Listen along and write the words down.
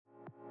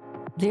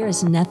There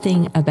is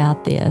nothing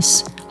about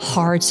this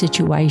hard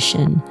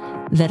situation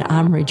that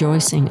I'm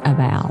rejoicing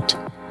about.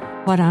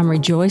 What I'm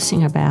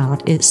rejoicing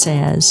about, it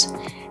says,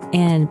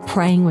 and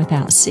praying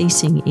without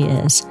ceasing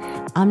is,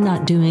 I'm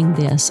not doing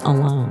this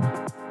alone.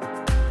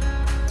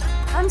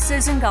 I'm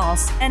Susan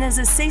Goss, and as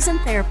a seasoned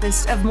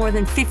therapist of more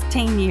than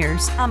 15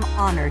 years, I'm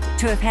honored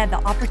to have had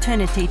the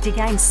opportunity to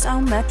gain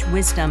so much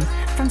wisdom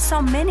from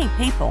so many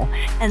people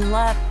and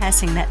love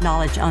passing that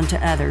knowledge on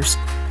to others.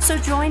 So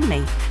join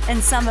me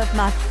and some of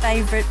my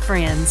favorite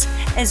friends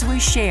as we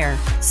share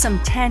some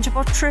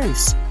tangible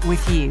truths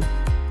with you.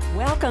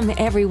 Welcome,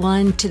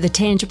 everyone, to the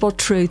Tangible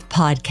Truth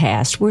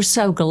Podcast. We're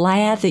so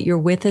glad that you're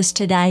with us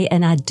today,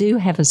 and I do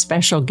have a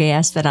special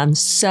guest that I'm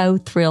so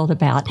thrilled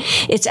about.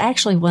 It's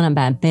actually one of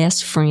my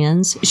best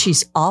friends.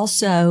 She's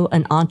also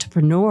an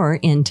entrepreneur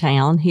in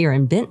town here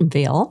in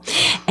Bentonville,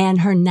 and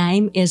her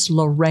name is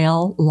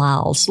Lorell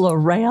Lyles.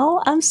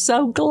 Lorell, I'm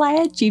so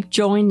glad you've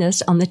joined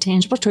us on the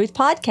Tangible Truth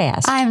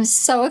Podcast. I'm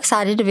so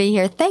excited to be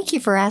here. Thank you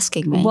for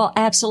asking me. Well,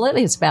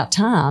 absolutely. It's about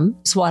time,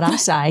 is what I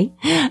say.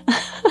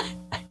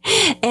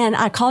 And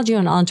I called you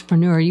an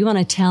entrepreneur. You want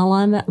to tell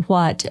them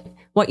what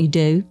you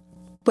do?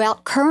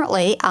 Well,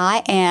 currently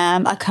I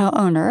am a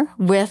co-owner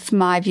with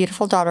my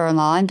beautiful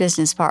daughter-in-law and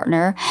business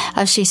partner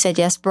of She Said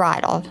Yes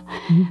Bridal.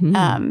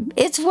 Mm-hmm.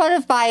 It's one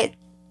of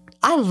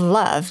I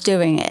love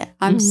doing it.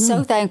 I'm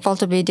so thankful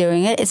to be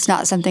doing it. It's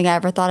not something I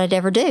ever thought I'd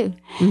ever do.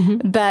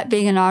 But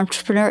being an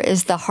entrepreneur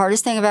is the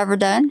hardest thing I've ever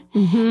done.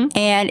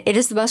 And it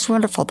is the most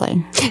wonderful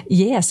thing.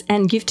 Yes.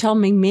 And you've told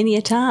me many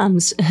a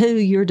times who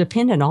you're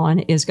dependent on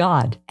is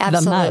God.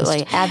 Absolutely.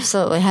 The most.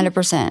 Absolutely.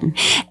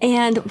 100%.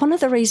 And one of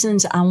the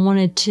reasons I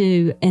wanted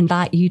to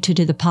invite you to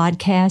do the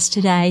podcast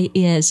today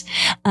is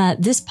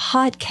this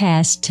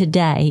podcast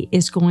today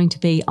is going to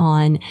be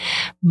on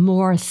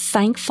more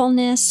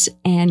thankfulness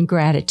and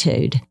gratitude.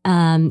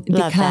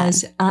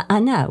 Because I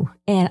know,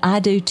 and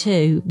I do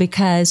too,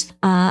 because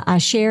I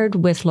shared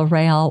with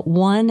Lorell,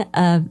 one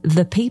of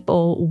the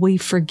people we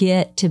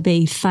forget to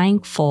be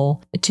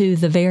thankful to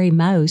the very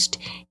most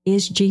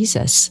is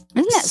Jesus.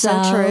 Isn't that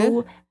so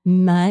true?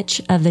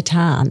 Much of the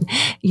time,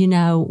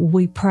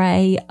 we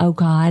pray, oh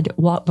God,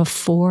 walk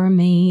before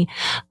me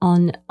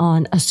on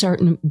a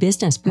certain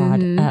business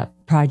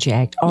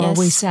project. Or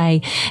we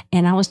say,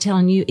 and I was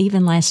telling you,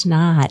 even last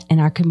night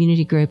in our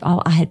community group,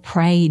 I had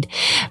prayed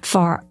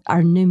for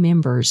our new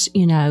members,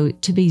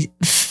 to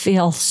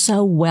feel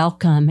so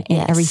welcome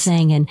and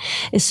everything. And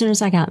as soon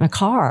as I got in the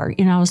car,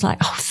 I was like,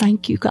 oh,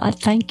 thank you, God.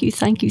 Thank you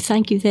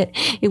that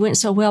it went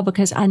so well,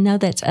 because I know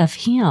that's of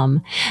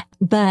Him.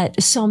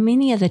 But so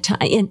many of the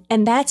time,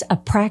 and that's a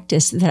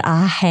practice that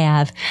I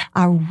have.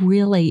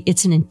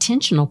 It's an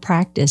intentional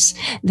practice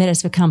that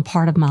has become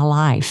part of my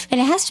life. And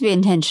it has to be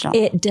intentional.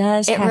 It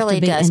does. It really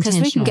does. Because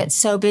we can get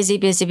so busy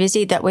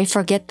that we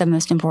forget the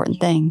most important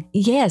thing.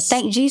 Yes.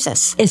 Thank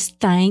Jesus. It's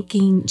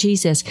thanking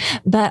Jesus.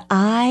 But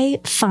I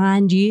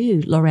find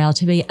you, Lorell,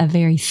 to be a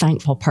very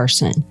thankful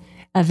person.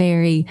 A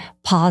very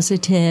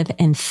positive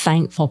and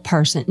thankful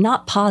person,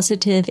 not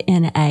positive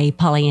in a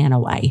Pollyanna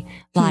way,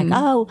 like,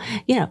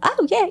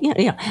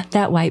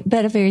 that way,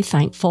 but a very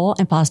thankful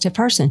and positive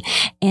person.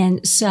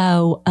 And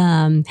so,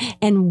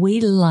 and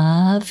we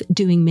love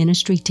doing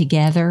ministry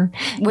together.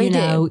 We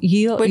do.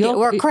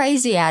 We're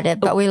crazy at it,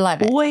 but we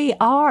love it. We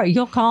are.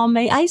 You'll call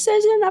me, hey,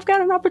 Susan, I've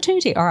got an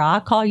opportunity. Or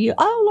I'll call you,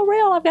 oh,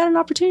 Lorell, I've got an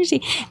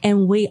opportunity.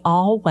 And we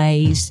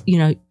always,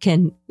 I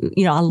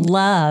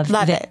love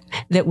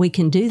that we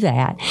can do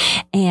that.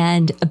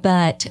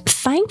 But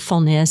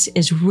thankfulness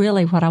is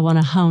really what I want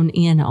to hone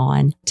in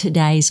on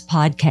today's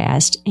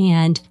podcast.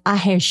 And I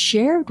have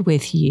shared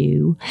with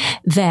you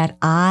that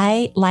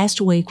I last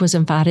week was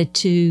invited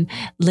to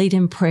lead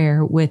in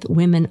prayer with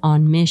Women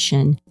on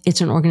Mission.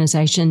 It's an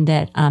organization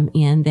that I'm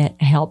in that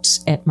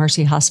helps at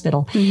Mercy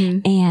Hospital.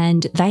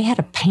 And they had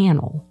a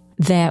panel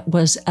that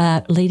was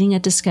leading a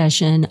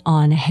discussion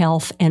on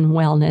health and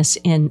wellness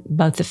in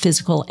both the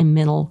physical and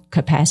mental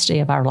capacity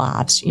of our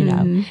lives.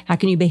 How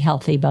can you be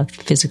healthy both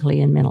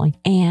physically and mentally?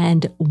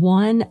 And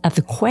one of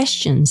the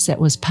questions that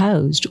was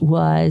posed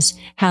was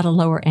how to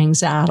lower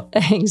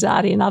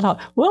anxiety. And I thought,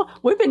 well,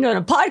 we've been doing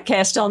a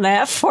podcast on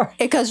that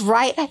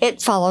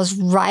it follows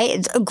right.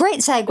 It's a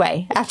great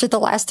segue after the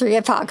last 3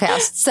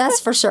 podcasts. That's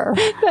for sure.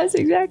 That's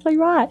exactly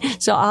right.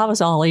 So I was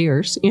all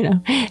ears,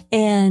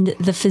 and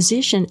the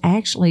physician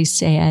actually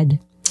said,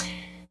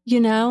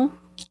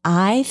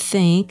 I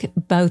think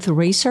both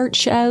research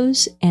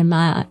shows and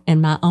my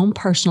own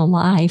personal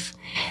life,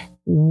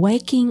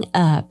 waking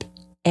up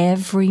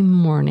every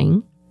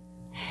morning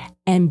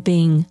and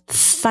being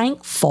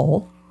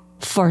thankful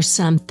for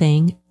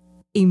something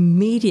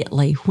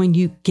immediately when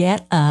you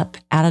get up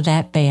out of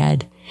that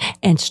bed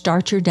and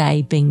start your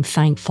day being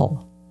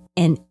thankful.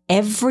 And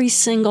every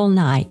single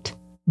night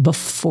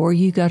before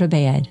you go to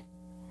bed,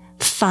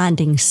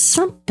 finding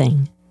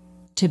something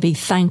to be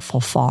thankful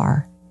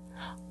for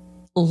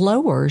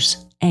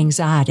lowers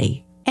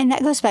anxiety. And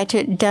that goes back to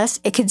it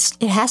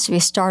has to be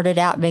started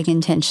out being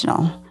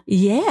intentional.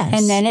 Yes.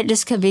 And then it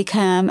just could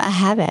become a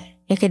habit.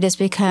 it could just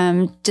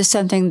become just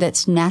something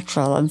that's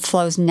natural and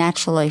flows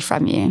naturally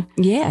from you.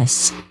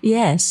 Yes.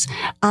 Yes.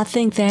 I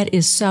think that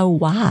is so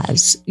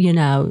wise,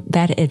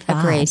 that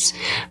advice.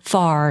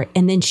 Agreed.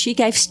 And then she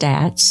gave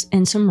stats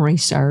and some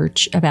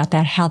research about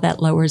that, how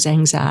that lowers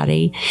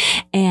anxiety.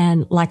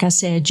 And like I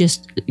said,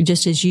 just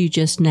as you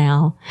just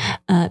now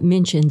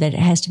mentioned, that it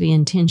has to be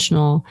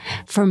intentional.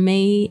 For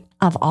me,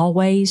 I've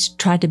always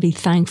tried to be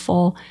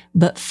thankful,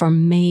 but for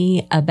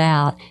me,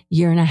 about a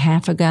year and a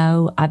half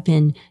ago, I've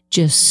been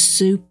just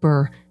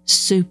super,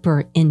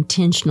 super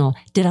intentional.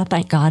 Did I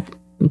thank God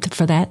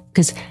for that?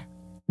 Because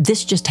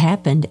this just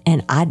happened,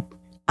 and I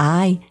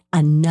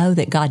know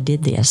that God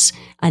did this.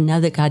 I know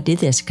that God did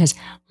this because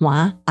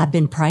why? I've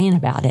been praying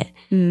about it.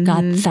 Mm-hmm.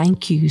 God,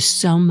 thank you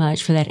so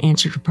much for that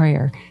answered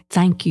prayer.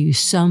 Thank you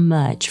so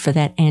much for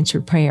that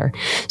answered prayer.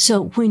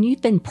 So when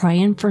you've been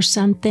praying for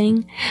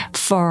something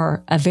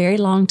for a very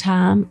long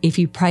time, if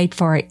you prayed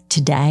for it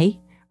today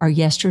or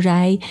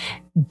yesterday,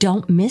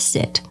 don't miss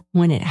it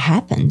when it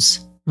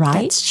happens,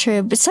 right? That's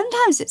true. But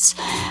sometimes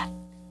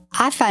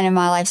I find in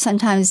my life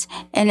sometimes,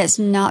 and it's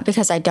not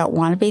because I don't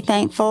want to be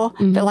thankful,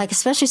 mm-hmm. but like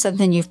especially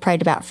something you've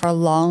prayed about for a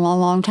long, long,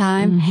 long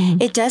time,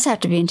 mm-hmm. it does have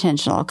to be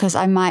intentional because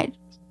I might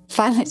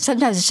finally,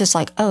 sometimes it's just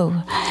like,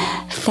 oh,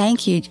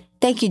 thank you,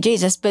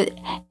 Jesus.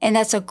 And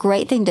that's a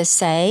great thing to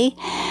say,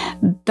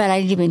 but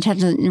I need to be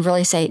intentional and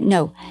really say,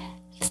 no,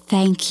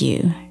 thank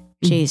you,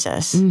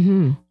 Jesus.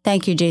 Mm-hmm.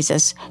 Thank you,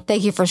 Jesus.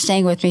 Thank you for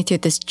staying with me through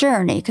this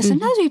journey. Because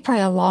sometimes we pray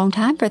a long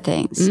time for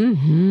things.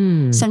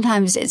 Mm-hmm.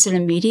 Sometimes it's an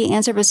immediate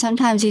answer, but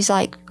sometimes he's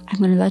like, I'm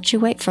going to let you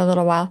wait for a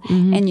little while.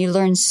 Mm-hmm. And you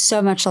learn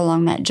so much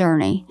along that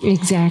journey.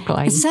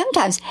 Exactly. And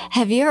sometimes,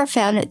 have you ever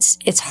found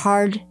it's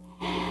hard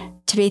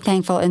to be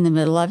thankful in the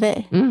middle of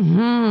it?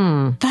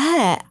 Mm-hmm.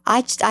 But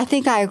I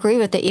think I agree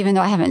with it, even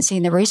though I haven't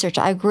seen the research.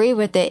 I agree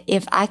with it.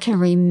 If I can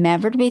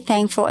remember to be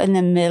thankful in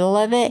the middle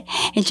of it,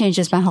 it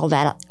changes my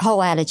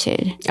whole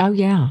attitude. Oh,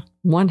 yeah.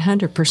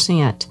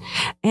 100%.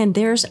 And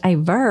there's a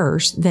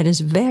verse that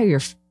is very,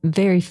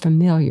 very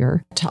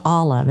familiar to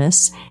all of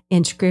us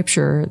in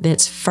Scripture.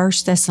 That's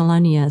 1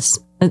 Thessalonians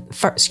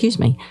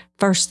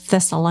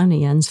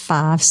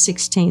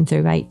 5:16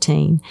 through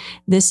 18.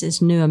 This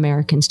is New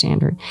American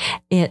Standard.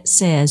 It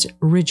says,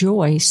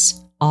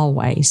 rejoice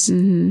always,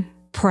 mm-hmm.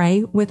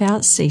 pray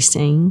without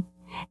ceasing,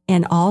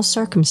 in all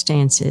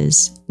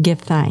circumstances give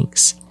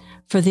thanks,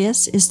 for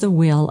this is the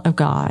will of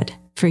God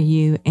for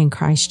you in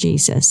Christ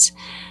Jesus.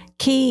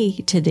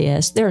 Key to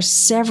this, there are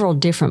several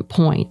different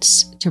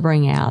points to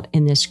bring out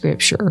in this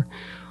scripture.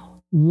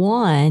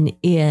 One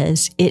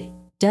is it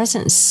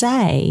doesn't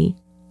say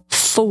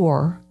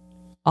for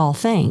all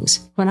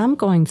things. When I'm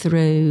going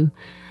through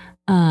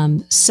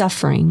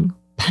suffering,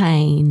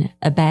 pain,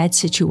 a bad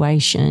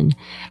situation,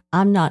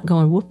 I'm not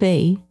going,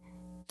 whoopee,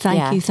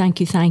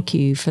 thank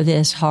you for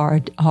this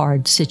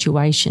hard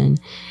situation.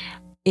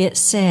 It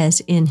says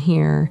in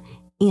here,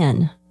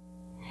 in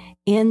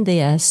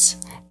this,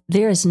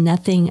 there is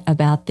nothing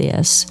about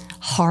this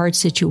hard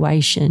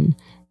situation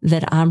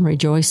that I'm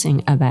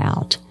rejoicing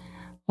about.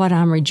 What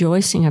I'm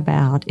rejoicing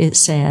about, it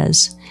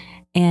says,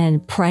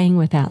 and praying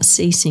without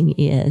ceasing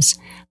is,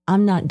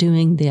 I'm not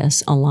doing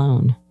this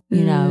alone.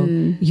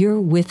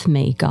 You're with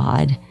me,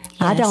 God. Yes.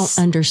 I don't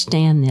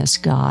understand this,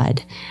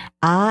 God.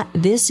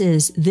 This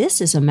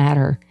is a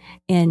matter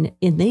in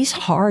these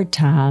hard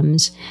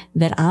times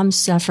that I'm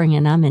suffering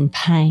and I'm in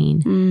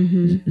pain.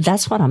 Mm-hmm.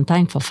 That's what I'm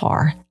thankful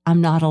for.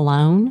 I'm not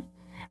alone.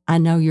 I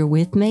know you're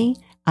with me.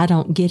 I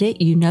don't get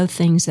it. You know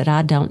things that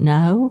I don't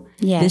know.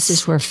 Yes. This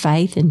is where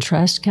faith and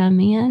trust come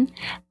in.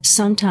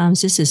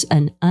 Sometimes this is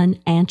an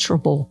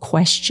unanswerable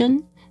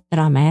question that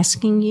I'm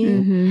asking you.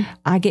 Mm-hmm.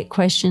 I get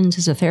questions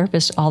as a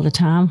therapist all the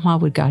time. Why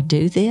would God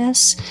do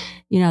this?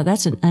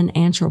 That's an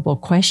unanswerable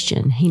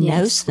question. He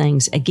knows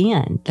things,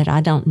 again, that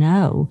I don't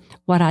know.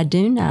 What I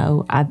do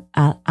know, I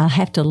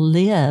have to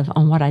live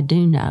on what I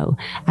do know.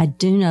 I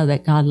do know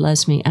that God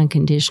loves me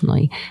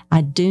unconditionally.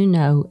 I do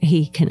know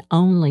He can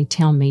only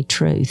tell me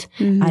truth.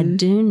 Mm-hmm. I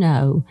do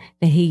know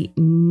that He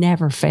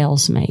never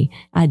fails me.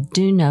 I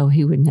do know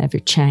He would never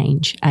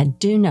change. I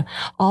do know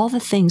all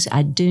the things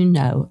I do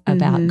know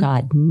about mm-hmm.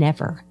 God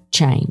never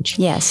change.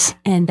 Yes.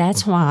 And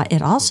that's why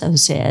it also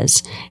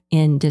says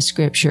in the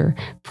scripture,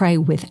 pray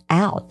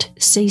without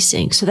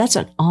ceasing. So that's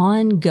an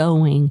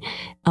ongoing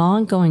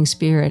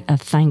spirit of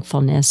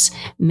thankfulness,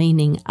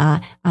 meaning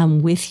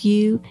I'm with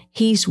you.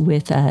 He's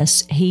with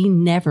us. He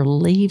never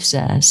leaves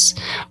us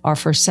or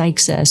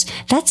forsakes us.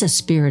 That's a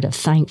spirit of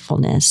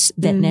thankfulness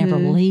that mm-hmm. never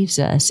leaves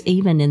us,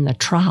 even in the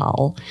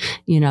trial.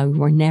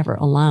 We're never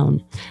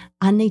alone.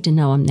 I need to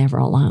know I'm never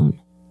alone.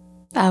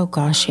 Oh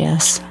gosh,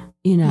 yes.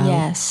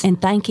 Yes. And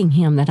thanking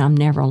Him that I'm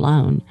never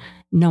alone,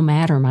 no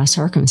matter my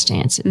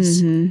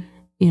circumstances.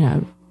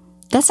 Mm-hmm.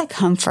 That's a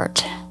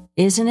comfort.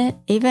 Isn't it?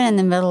 Even in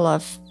the middle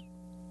of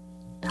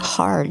the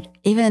heart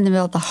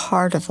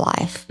of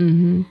life.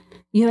 Mm-hmm.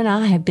 You and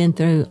I have been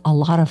through a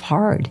lot of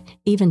hard,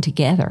 even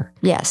together.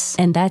 Yes.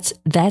 And that's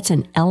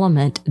an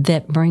element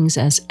that brings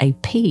us a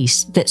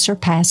peace that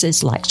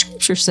surpasses, like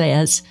Scripture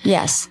says,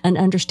 yes, an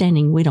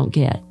understanding we don't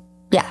get.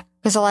 Yeah.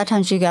 Because a lot of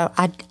times you go,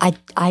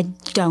 I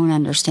don't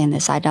understand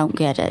this. I don't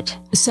get it.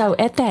 So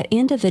at that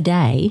end of the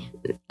day,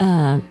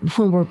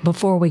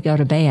 before we go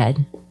to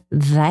bed,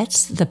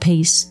 that's the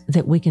piece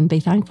that we can be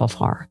thankful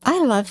for.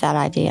 I love that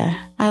idea.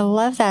 I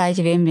love that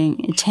idea of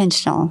being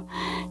intentional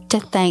to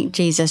thank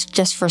Jesus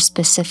just for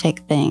specific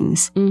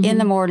things in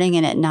the morning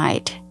and at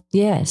night.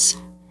 Yes.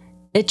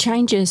 It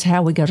changes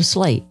how we go to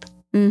sleep.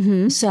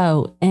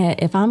 So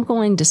if I'm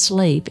going to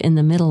sleep in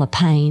the middle of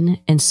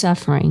pain and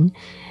suffering,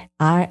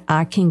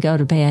 I can go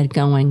to bed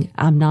going,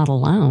 I'm not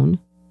alone.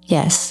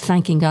 Yes.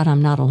 Thanking God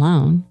I'm not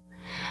alone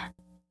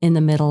in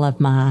the middle of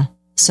my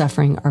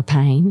suffering or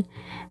pain.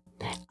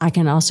 I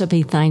can also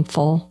be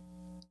thankful,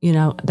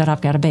 that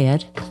I've got a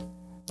bed.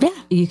 Yeah.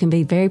 You can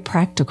be very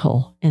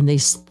practical in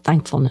these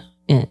thankfulness,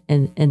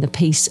 in the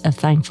peace of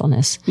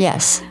thankfulness.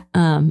 Yes.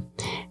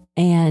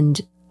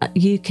 And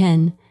you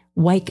can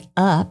wake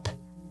up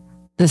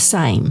the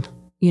same.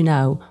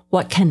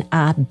 What can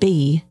I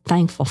be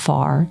thankful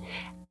for?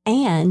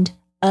 And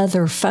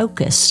other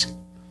focused.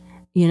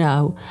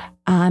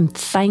 I'm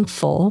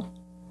thankful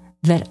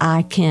that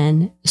I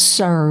can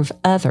serve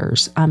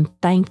others. I'm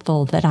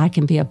thankful that I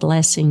can be a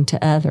blessing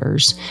to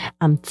others.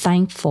 I'm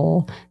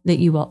thankful that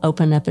you will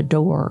open up a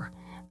door.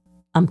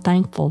 I'm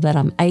thankful that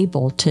I'm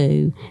able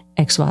to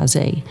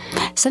XYZ.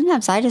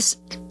 Sometimes I just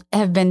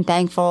have been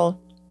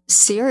thankful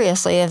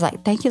seriously of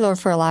thank you, Lord,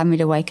 for allowing me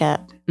to wake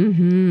up.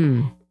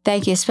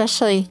 Thank you,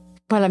 especially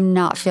when I'm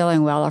not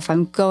feeling well or if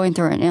I'm going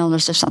through an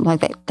illness or something like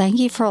that. Thank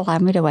you for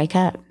allowing me to wake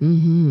up.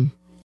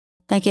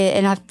 Thank you.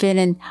 And I've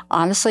been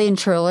honestly and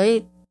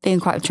truly, being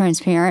quite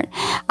transparent,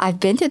 I've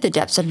been through the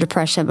depths of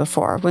depression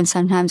before when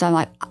sometimes I'm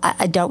like,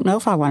 I don't know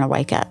if I want to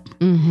wake up.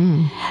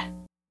 And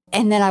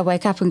then I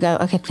wake up and go,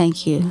 okay,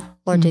 thank you,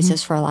 Lord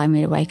Jesus, for allowing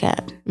me to wake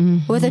up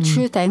with a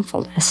true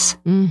thankfulness.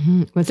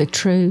 With a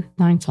true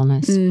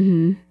thankfulness.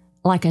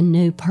 Like a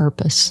new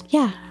purpose.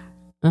 Yeah.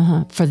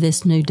 For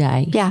this new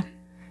day. Yeah.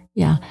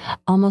 Yeah,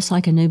 almost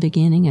like a new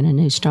beginning and a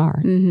new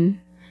start.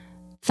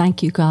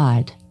 Thank you,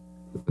 God,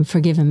 for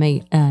giving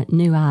me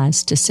new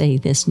eyes to see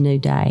this new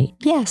day.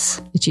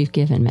 Yes. That you've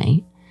given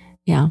me.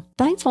 Yeah.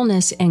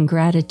 Thankfulness and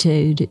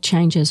gratitude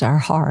changes our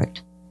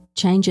heart,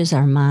 changes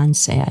our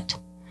mindset.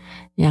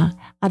 Yeah.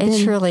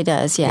 It truly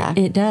does, yeah.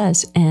 It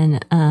does.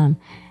 And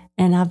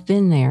I've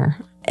been there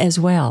as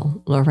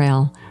well,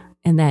 Lorell,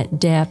 in that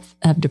depth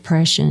of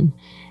depression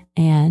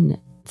and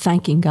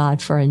thanking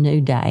God for a new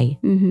day,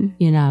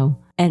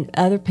 And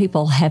other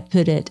people have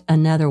put it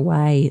another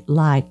way,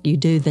 like you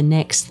do the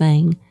next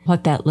thing,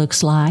 what that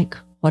looks like,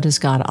 what does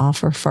God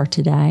offer for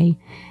today?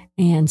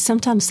 And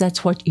sometimes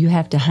that's what you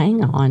have to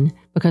hang on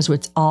because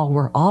what's all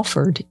we're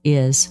offered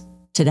is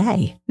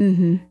today,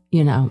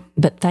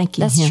 but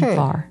thanking that's Him true.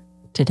 for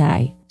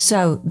today.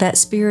 So that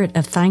spirit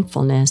of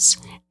thankfulness,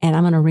 and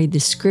I'm going to read the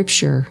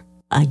scripture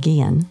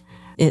again.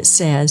 It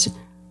says,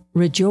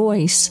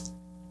 rejoice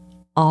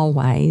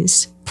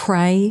always,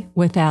 pray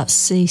without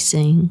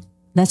ceasing.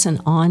 That's an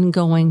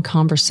ongoing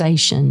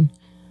conversation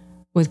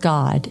with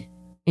God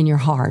in your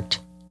heart,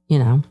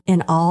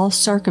 in all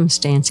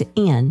circumstances,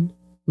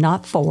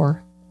 not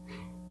for,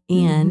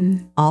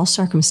 in all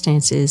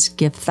circumstances,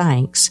 give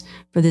thanks,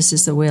 for this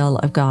is the will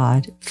of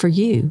God for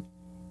you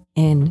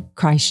in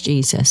Christ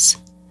Jesus.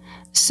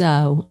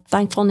 So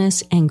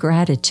thankfulness and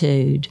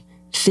gratitude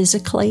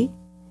physically,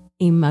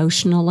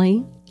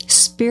 emotionally,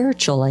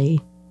 spiritually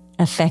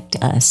affect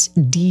us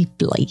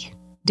deeply,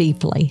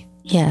 deeply.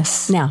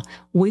 Yes. Now,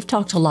 we've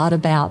talked a lot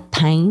about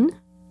pain,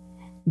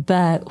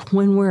 but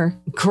when we're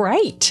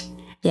great,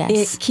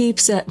 it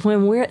keeps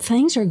when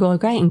things are going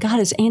great, and God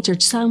has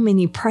answered so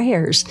many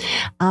prayers.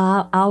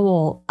 I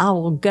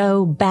will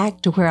go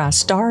back to where I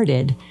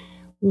started.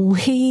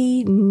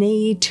 We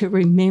need to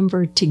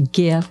remember to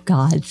give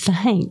God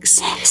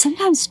thanks.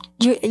 Sometimes,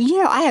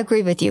 I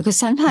agree with you because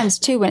sometimes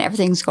too, when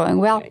everything's going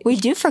well, we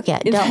do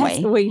forget, don't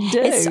we? We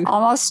do. It's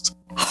almost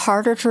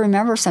harder to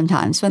remember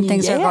sometimes when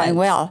things are going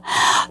well.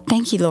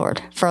 Thank you,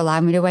 Lord, for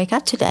allowing me to wake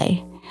up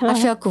today. I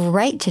feel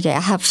great today. I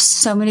have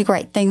so many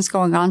great things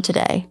going on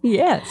today.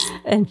 Yes.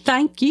 And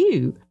thank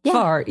you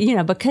for,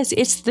 because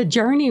it's the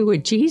journey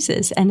with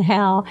Jesus and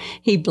how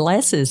He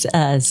blesses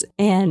us.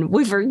 And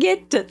we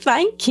forget to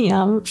thank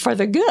Him for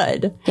the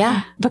good.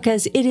 Yeah.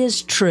 Because it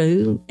is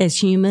true,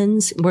 as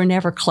humans, we're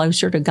never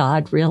closer to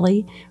God,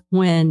 really,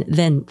 when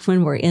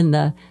we're in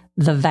the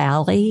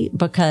valley,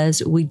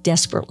 because we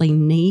desperately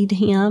need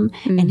Him,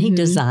 and He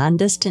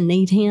designed us to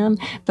need Him,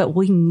 but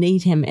we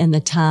need Him in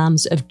the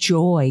times of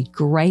joy,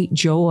 great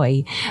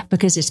joy,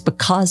 because it's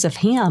because of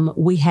Him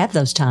we have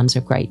those times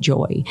of great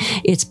joy.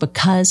 It's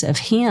because of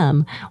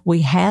Him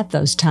we have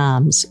those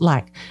times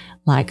like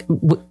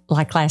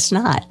last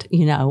night,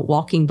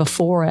 walking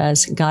before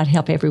us. God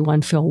help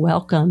everyone feel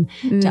welcome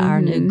to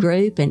our new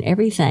group and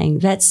everything.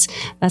 That's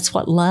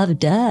what love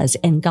does.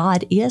 And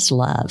God is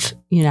love,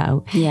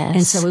 Yes.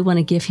 And so we want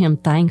to give Him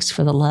thanks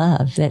for the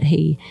love that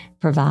He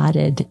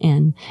provided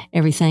and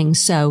everything.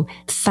 So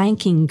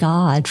thanking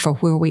God for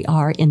where we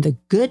are in the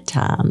good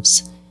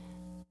times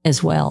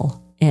as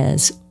well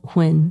as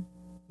when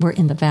we're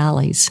in the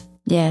valleys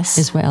Yes.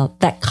 as well.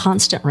 That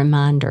constant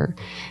reminder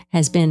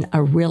has been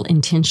a real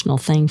intentional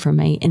thing for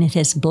me, and it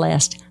has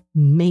blessed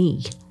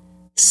me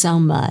so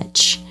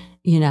much,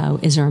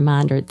 as a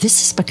reminder.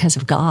 This is because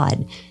of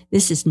God.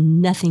 This has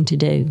nothing to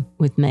do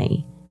with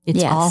me.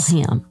 It's all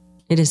Him.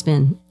 It has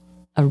been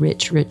a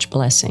rich, rich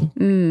blessing.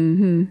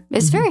 Mm-hmm.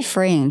 It's very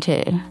freeing,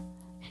 too.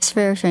 It's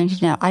very freeing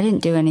to know I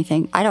didn't do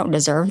anything. I don't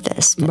deserve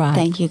this, but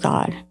thank you,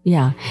 God.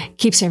 Yeah.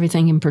 Keeps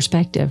everything in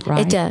perspective,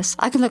 right? It does.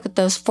 I can look at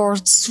those 4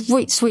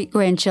 sweet, sweet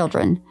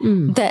grandchildren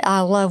that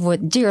I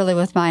love dearly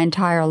with my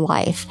entire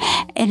life,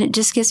 and it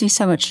just gives me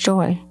so much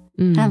joy.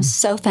 And I'm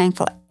so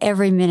thankful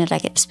every minute I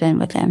get to spend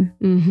with them.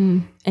 Mm-hmm.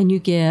 And you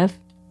give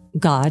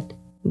God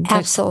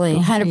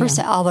absolutely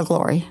 100% all the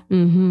glory.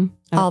 Mm-hmm.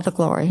 All the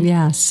glory.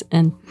 Yes,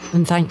 and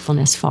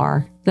thankfulness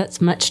for.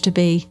 That's much to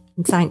be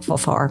thankful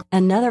for.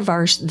 Another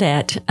verse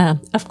that,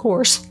 of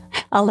course,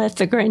 I let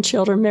the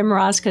grandchildren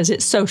memorize because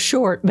it's so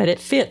short, but it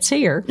fits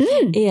here,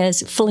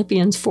 is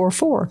Philippians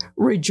 4:4.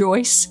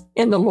 Rejoice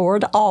in the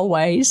Lord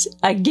always.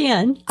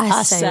 Again,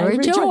 I say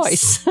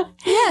rejoice.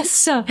 Yes.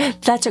 So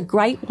that's a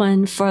great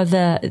one for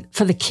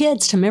the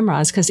kids to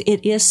memorize because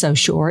it is so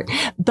short,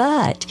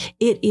 but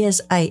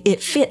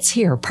it fits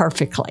here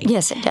perfectly.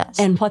 Yes, it does.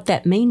 And what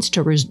that means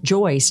to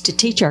rejoice, to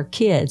teach our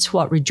kids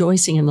what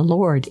rejoicing in the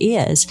Lord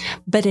is,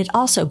 but it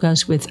also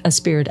goes with a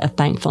spirit of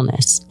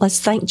thankfulness. Let's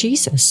thank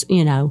Jesus,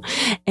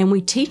 and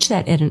we teach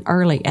that at an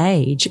early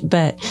age,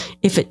 but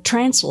if it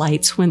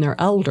translates when they're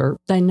older,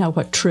 they know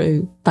what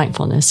true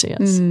thankfulness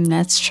is.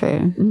 That's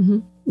true. Mm-hmm.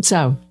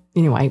 So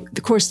anyway,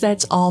 of course,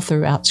 that's all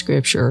throughout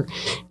Scripture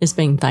is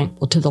being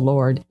thankful to the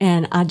Lord.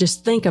 And I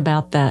just think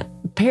about that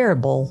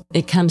parable.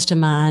 It comes to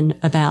mind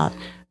about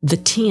the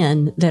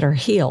 10 that are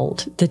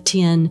healed, the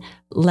 10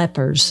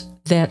 lepers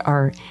that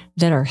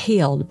are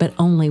healed, but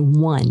only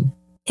one.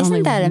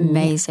 Isn't that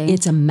amazing?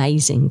 It's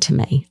amazing to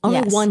me.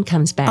 Only one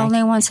comes back.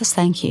 Only one says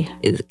thank you.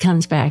 It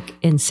comes back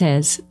and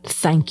says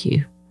thank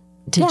you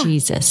to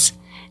Jesus.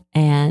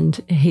 And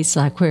he's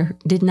like,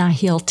 didn't I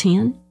heal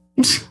 10?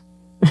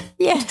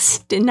 Yes.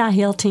 Didn't I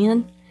heal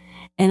 10?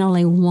 And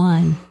only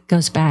one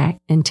goes back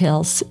and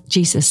tells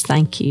Jesus,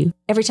 thank you.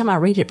 Every time I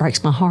read it, it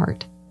breaks my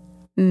heart.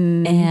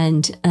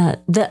 And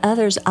the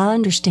others, I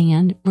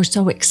understand, were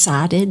so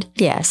excited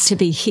to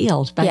be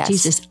healed by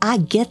Jesus. I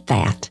get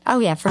that. Oh,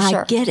 yeah, for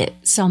sure. I get it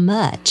so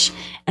much.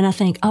 And I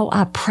think,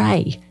 I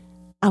pray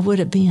I would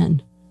have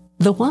been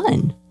the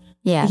one.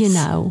 Yes.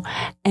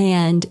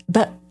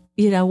 But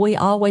we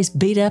always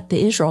beat up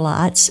the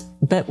Israelites,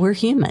 but we're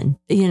human,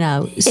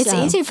 It's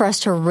easy for us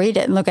to read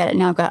it and look at it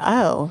now and go,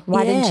 oh,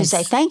 why didn't you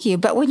say thank you?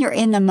 But when you're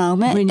in the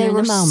moment, they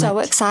were so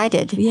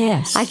excited.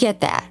 Yes. I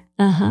get that.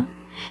 Uh-huh.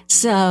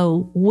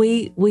 So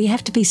we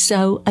have to be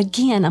so,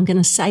 again, I'm going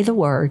to say the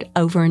word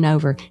over and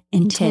over,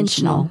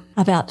 intentional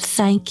about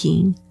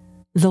thanking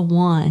the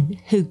one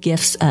who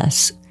gifts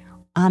us.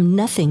 I'm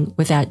nothing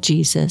without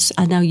Jesus.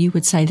 I know you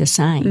would say the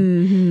same.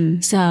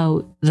 Mm-hmm.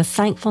 So the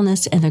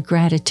thankfulness and the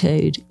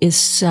gratitude is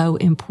so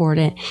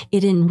important.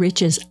 It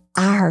enriches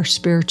our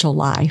spiritual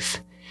life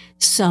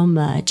so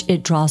much.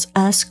 It draws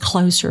us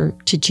closer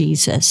to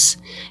Jesus,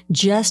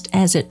 just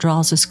as it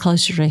draws us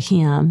closer to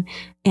Him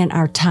in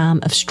our time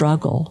of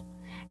struggle.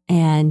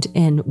 And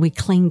we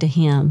cling to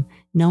Him,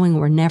 knowing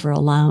we're never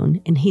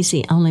alone. And He's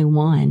the only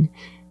one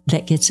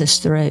that gets us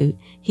through.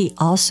 He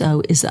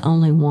also is the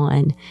only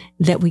one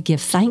that we give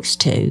thanks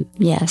to.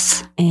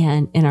 Yes.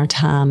 And in our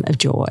time of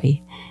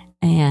joy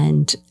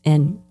and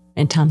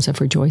times of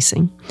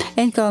rejoicing.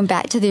 And going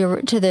back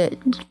to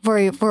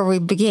where we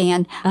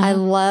began, I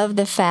love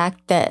the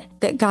fact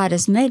that God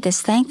has made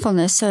this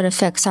thankfulness so it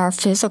affects our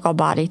physical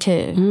body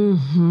too.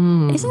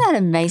 Mm-hmm. Isn't that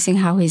amazing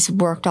how He's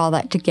worked all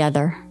that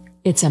together?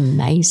 It's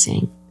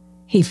amazing.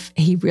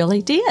 He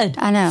really did.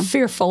 I know.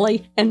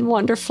 Fearfully and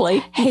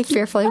wonderfully. He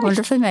fearfully and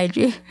wonderfully made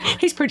you.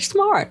 He's pretty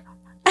smart.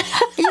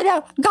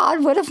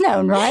 God would have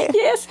known, right?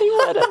 Yes, He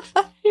would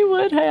have. He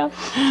would have.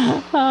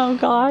 Oh,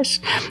 gosh.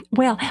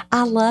 Well,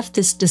 I love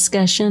this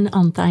discussion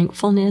on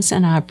thankfulness,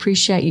 and I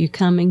appreciate you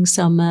coming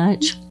so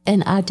much.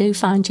 And I do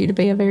find you to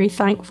be a very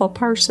thankful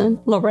person,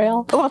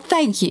 Lorell. Well,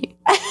 thank you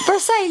for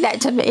saying that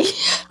to me.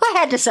 I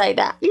had to say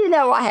that.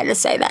 I had to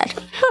say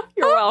that.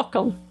 You're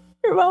welcome.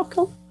 You're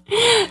welcome.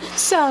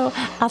 So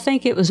I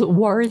think it was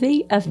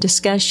worthy of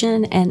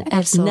discussion, and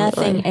if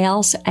nothing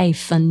else, a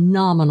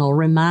phenomenal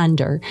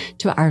reminder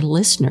to our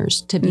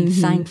listeners to be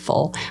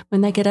thankful when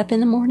they get up in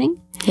the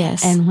morning.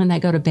 Yes. And when they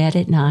go to bed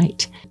at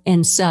night.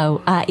 And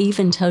so I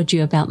even told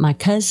you about my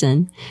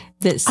cousin.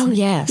 Oh,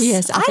 yes.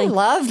 Yes. I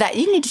love that.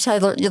 You need to tell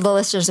the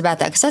listeners about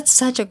that because that's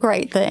such a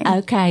great thing.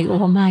 Okay.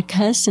 Well, my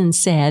cousin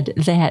said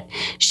that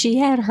she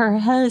had her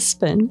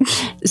husband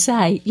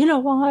say, you know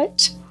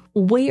what?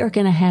 We are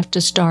going to have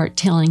to start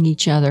telling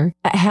each other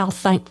how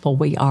thankful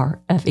we are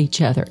of each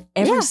other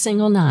every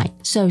single night.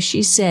 So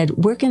she said,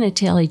 we're going to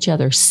tell each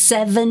other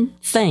 7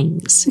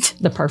 things,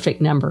 the perfect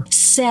number,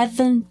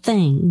 7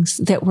 things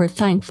that we're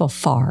thankful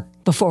for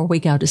before we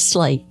go to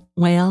sleep.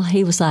 Well,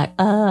 he was like,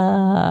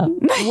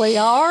 we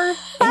are?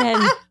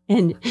 And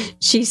And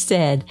she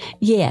said,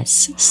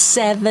 yes,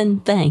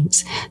 7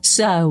 things.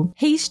 So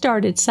he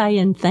started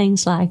saying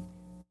things like,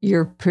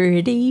 you're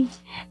pretty.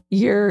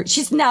 She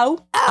said, no,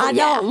 I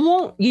don't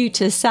want you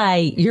to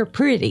say you're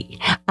pretty.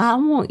 I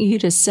want you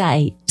to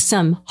say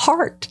some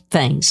heart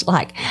things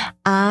like,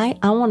 I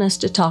want us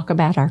to talk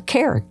about our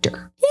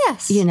character.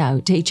 Yes.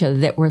 To each other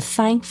that we're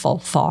thankful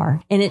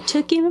for. And it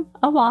took him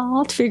a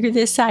while to figure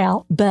this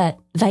out, but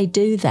they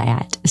do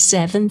that,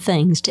 7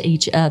 things to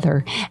each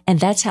other. And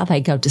that's how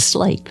they go to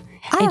sleep.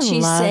 And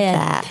she said,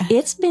 that.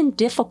 It's been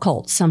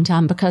difficult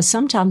sometimes because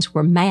sometimes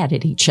we're mad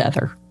at each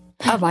other.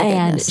 Oh, my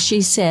goodness. And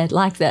she said,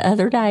 like the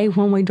other day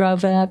when we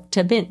drove up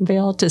to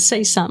Bentonville to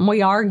see something,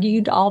 we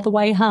argued all the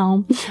way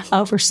home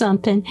over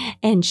something.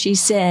 And she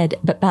said,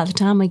 but by the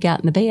time we got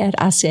in the bed,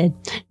 I said,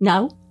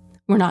 no,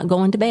 we're not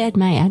going to bed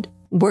mad.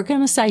 We're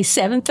going to say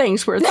 7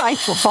 things we're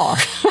thankful for.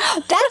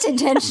 That's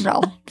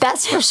intentional.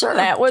 That's for sure.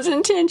 That was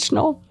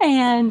intentional.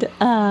 And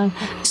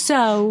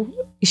so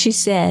she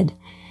said,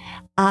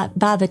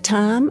 by the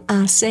time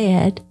I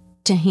said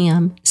to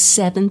him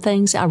 7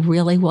 things I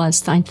really was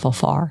thankful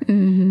for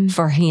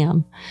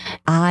him,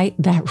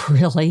 that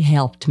really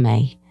helped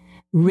me,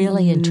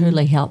 really and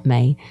truly helped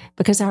me,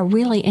 because I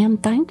really am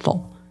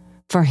thankful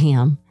for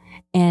him.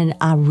 And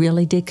I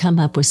really did come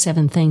up with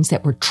 7 things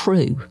that were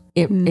true.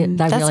 They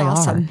that's really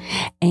awesome.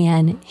 are.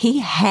 And he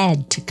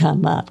had to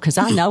come up because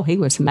I know he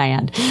was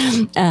mad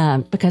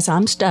because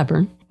I'm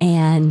stubborn.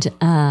 And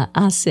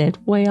I said,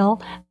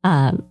 well,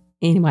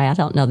 anyway, I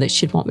don't know that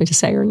she'd want me to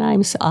say her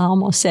name, so I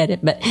almost said it.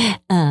 But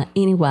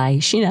anyway,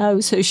 she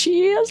knows who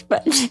she is.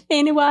 But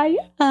anyway,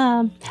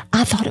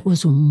 I thought it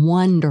was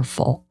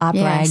wonderful. I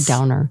bragged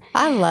on her.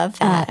 I love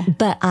that.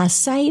 But I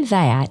say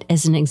that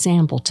as an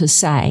example to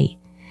say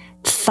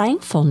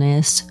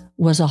thankfulness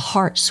was a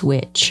heart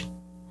switch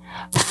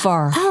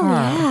for her.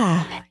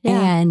 Yeah.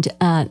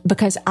 And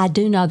because I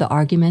do know the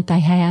argument they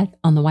had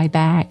on the way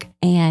back,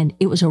 and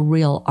it was a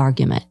real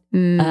argument,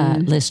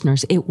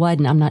 listeners. It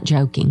wasn't, I'm not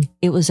joking.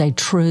 It was a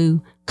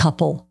true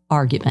couple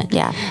argument.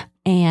 Yeah.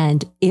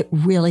 And it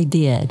really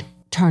did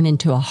turn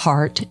into a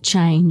heart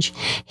change.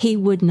 He's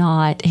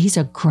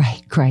a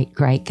great, great,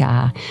 great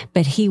guy,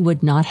 but he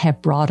would not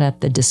have brought up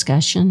the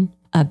discussion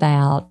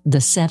about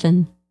the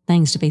 7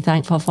 things to be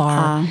thankful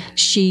for.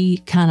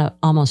 She kind of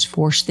almost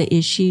forced the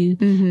issue,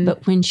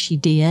 but when she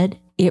did,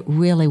 it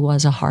really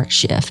was a heart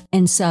shift.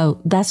 And so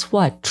that's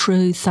what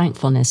true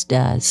thankfulness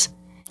does.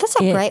 That's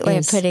a great way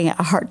of putting it,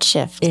 a heart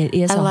shift. It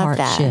is a heart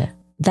shift.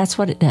 That's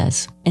what it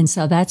does. And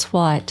so that's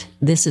what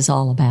this is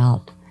all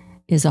about,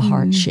 is a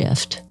heart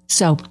shift.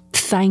 So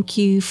thank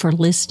you for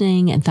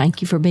listening, and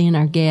thank you for being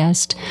our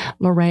guest,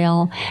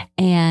 Lorell.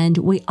 And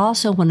we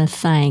also want to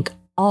thank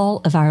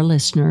all of our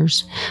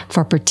listeners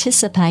for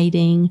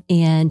participating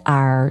in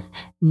our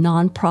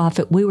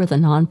nonprofit. We were the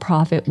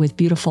nonprofit with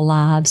Beautiful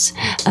Lives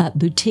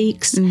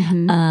boutiques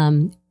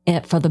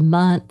for the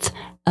month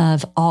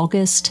of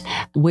August.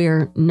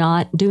 We're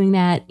not doing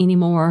that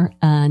anymore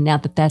now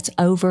that that's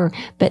over.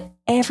 But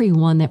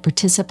everyone that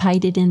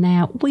participated in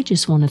that, we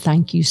just want to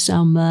thank you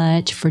so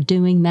much for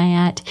doing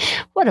that.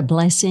 What a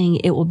blessing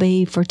it will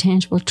be for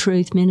Tangible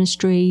Truth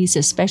Ministries,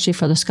 especially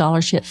for the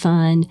Scholarship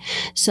Fund.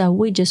 So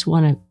we just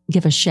want to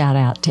give a shout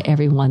out to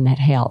everyone that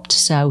helped.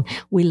 So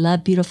we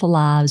love Beautiful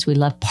Lives. We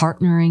love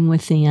partnering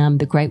with them,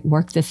 the great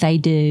work that they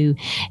do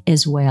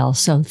as well.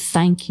 So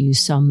thank you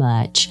so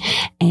much.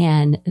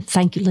 And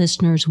thank you,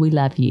 listeners. We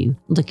love you.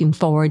 Looking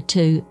forward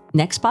to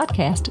next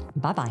podcast.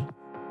 Bye-bye.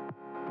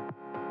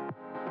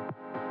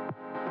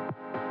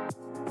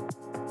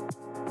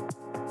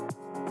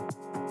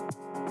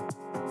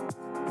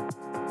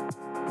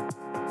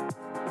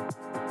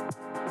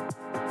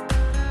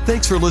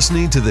 Thanks for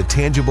listening to the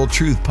Tangible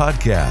Truth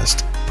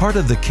Podcast, part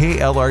of the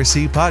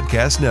KLRC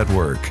Podcast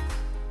Network.